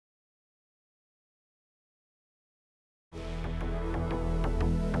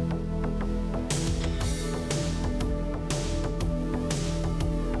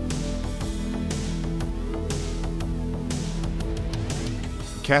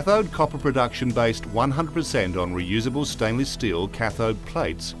Cathode copper production based 100% on reusable stainless steel cathode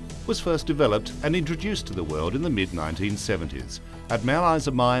plates was first developed and introduced to the world in the mid-1970s at Mount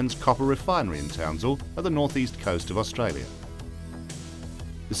Isa Mine's copper refinery in Townsville at the northeast coast of Australia.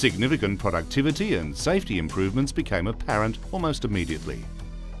 The significant productivity and safety improvements became apparent almost immediately.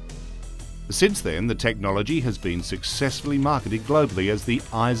 Since then, the technology has been successfully marketed globally as the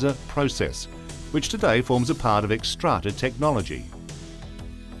ISA process, which today forms a part of Xstrata technology.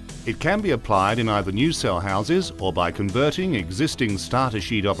 It can be applied in either new cell houses or by converting existing starter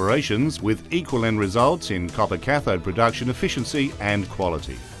sheet operations with equal end results in copper cathode production efficiency and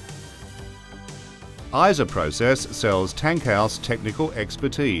quality. ISA process sells tank house technical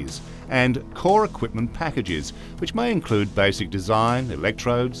expertise and core equipment packages, which may include basic design,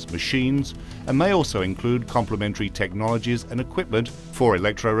 electrodes, machines, and may also include complementary technologies and equipment for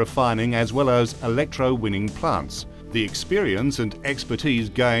electro-refining as well as electro-winning plants. The experience and expertise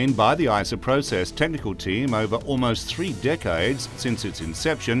gained by the ISA process technical team over almost 3 decades since its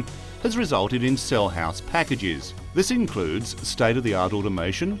inception has resulted in cell house packages. This includes state-of-the-art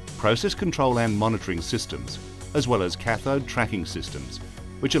automation, process control and monitoring systems, as well as cathode tracking systems,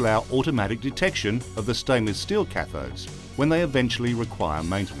 which allow automatic detection of the stainless steel cathodes when they eventually require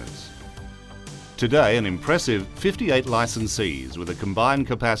maintenance. Today, an impressive 58 licensees with a combined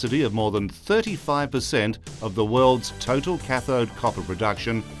capacity of more than 35% of the world's total cathode copper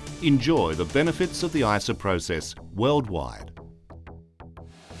production enjoy the benefits of the ISA process worldwide.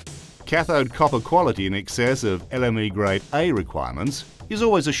 Cathode copper quality in excess of LME Grade A requirements is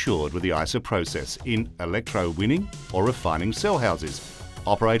always assured with the ISA process in electro-winning or refining cell houses,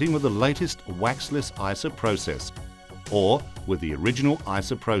 operating with the latest waxless ISA process, or with the original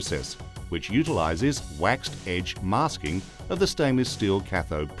ISA process, which utilises waxed edge masking of the stainless steel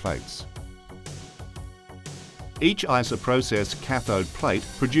cathode plates. Each ISA process cathode plate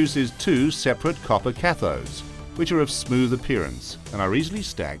produces 2 separate copper cathodes, which are of smooth appearance and are easily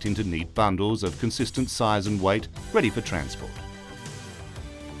stacked into neat bundles of consistent size and weight, ready for transport.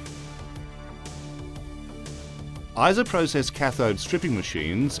 ISA process cathode stripping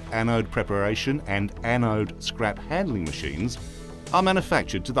machines, anode preparation and anode scrap handling machines are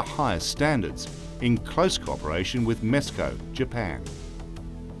manufactured to the highest standards in close cooperation with MESCO, Japan.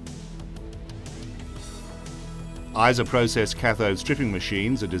 ISA process cathode stripping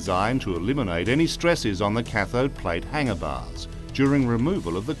machines are designed to eliminate any stresses on the cathode plate hanger bars during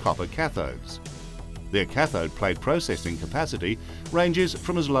removal of the copper cathodes. Their cathode plate processing capacity ranges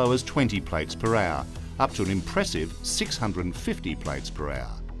from as low as 20 plates per hour up to an impressive 650 plates per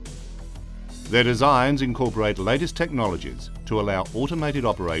hour. Their designs incorporate latest technologies to allow automated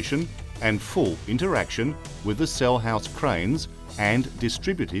operation and full interaction with the cell house cranes and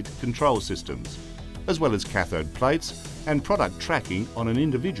distributed control systems, as well as cathode plates and product tracking on an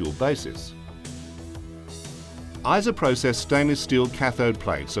individual basis. ISA process stainless steel cathode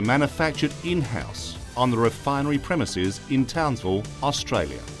plates are manufactured in-house on the refinery premises in Townsville,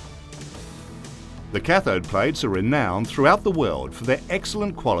 Australia. The cathode plates are renowned throughout the world for their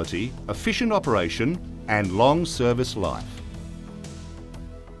excellent quality, efficient operation and long service life.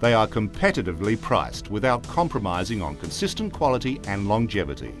 They are competitively priced without compromising on consistent quality and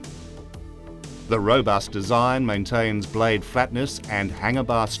longevity. The robust design maintains blade flatness and hanger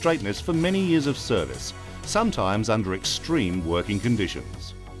bar straightness for many years of service, sometimes under extreme working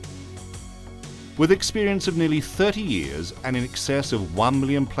conditions. With experience of nearly 30 years and in excess of 1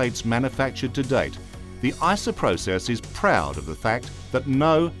 million plates manufactured to date, the ISA process is proud of the fact that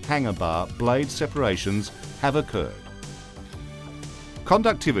no hanger bar blade separations have occurred.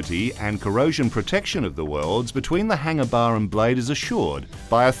 Conductivity and corrosion protection of the welds between the hanger bar and blade is assured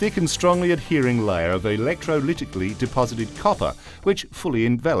by a thick and strongly adhering layer of electrolytically deposited copper, which fully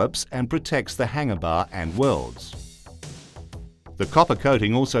envelops and protects the hanger bar and welds. The copper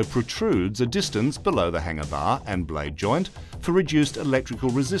coating also protrudes a distance below the hanger bar and blade joint for reduced electrical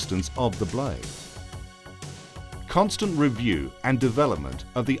resistance of the blade. Constant review and development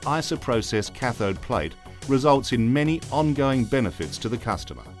of the ISA process cathode plate results in many ongoing benefits to the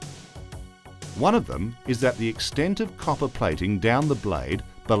customer. One of them is that the extent of copper plating down the blade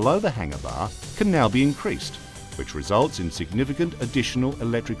below the hanger bar can now be increased, which results in significant additional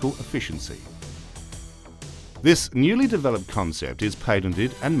electrical efficiency. This newly developed concept is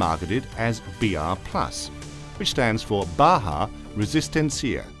patented and marketed as BR+, which stands for Baja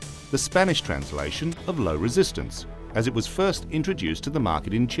Resistencia, the Spanish translation of low resistance, as it was first introduced to the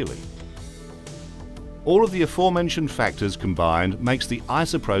market in Chile. All of the aforementioned factors combined makes the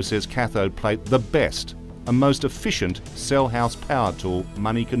ISA process cathode plate the best and most efficient cell house power tool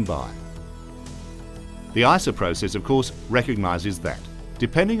money can buy. The ISA process, of course, recognises that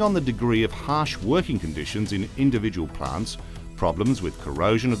Depending on the degree of harsh working conditions in individual plants, problems with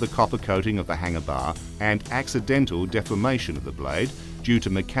corrosion of the copper coating of the hanger bar and accidental deformation of the blade due to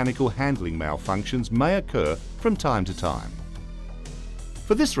mechanical handling malfunctions may occur from time to time.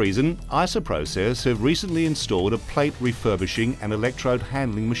 For this reason, Isoprocess have recently installed a plate refurbishing and electrode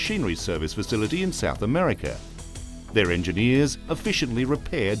handling machinery service facility in South America. Their engineers efficiently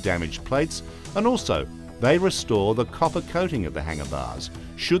repair damaged plates, and also they restore the copper coating of the hanger bars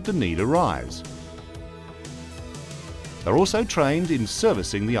should the need arise. They're also trained in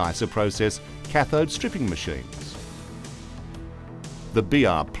servicing the Isoprocess cathode stripping machines. The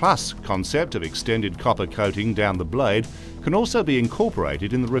BR Plus concept of extended copper coating down the blade can also be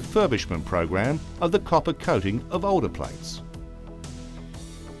incorporated in the refurbishment program of the copper coating of older plates.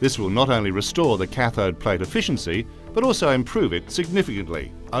 This will not only restore the cathode plate efficiency, but also improve it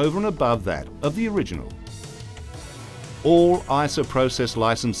significantly over and above that of the original. All Isoprocess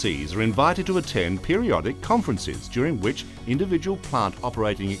licensees are invited to attend periodic conferences during which individual plant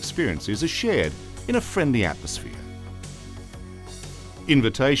operating experiences are shared in a friendly atmosphere.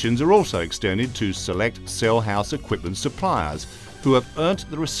 Invitations are also extended to select cell house equipment suppliers who have earned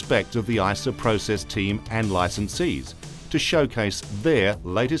the respect of the Isoprocess team and licensees to showcase their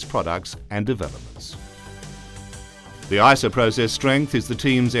latest products and developments. The Isoprocess strength is the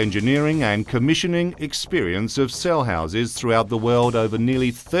team's engineering and commissioning experience of cell houses throughout the world over nearly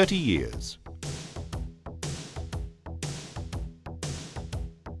 30 years.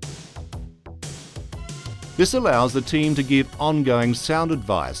 This allows the team to give ongoing sound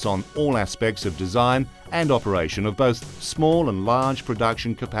advice on all aspects of design and operation of both small and large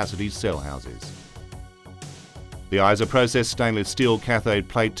production capacity cell houses. The Isoprocess stainless steel cathode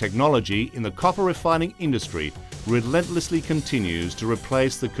plate technology in the copper refining industry relentlessly continues to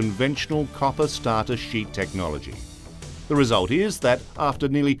replace the conventional copper starter sheet technology. The result is that after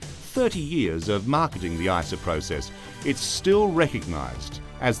nearly 30 years of marketing the Isoprocess, it's still recognised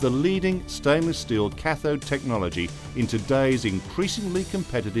as the leading stainless steel cathode technology in today's increasingly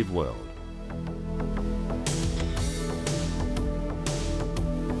competitive world.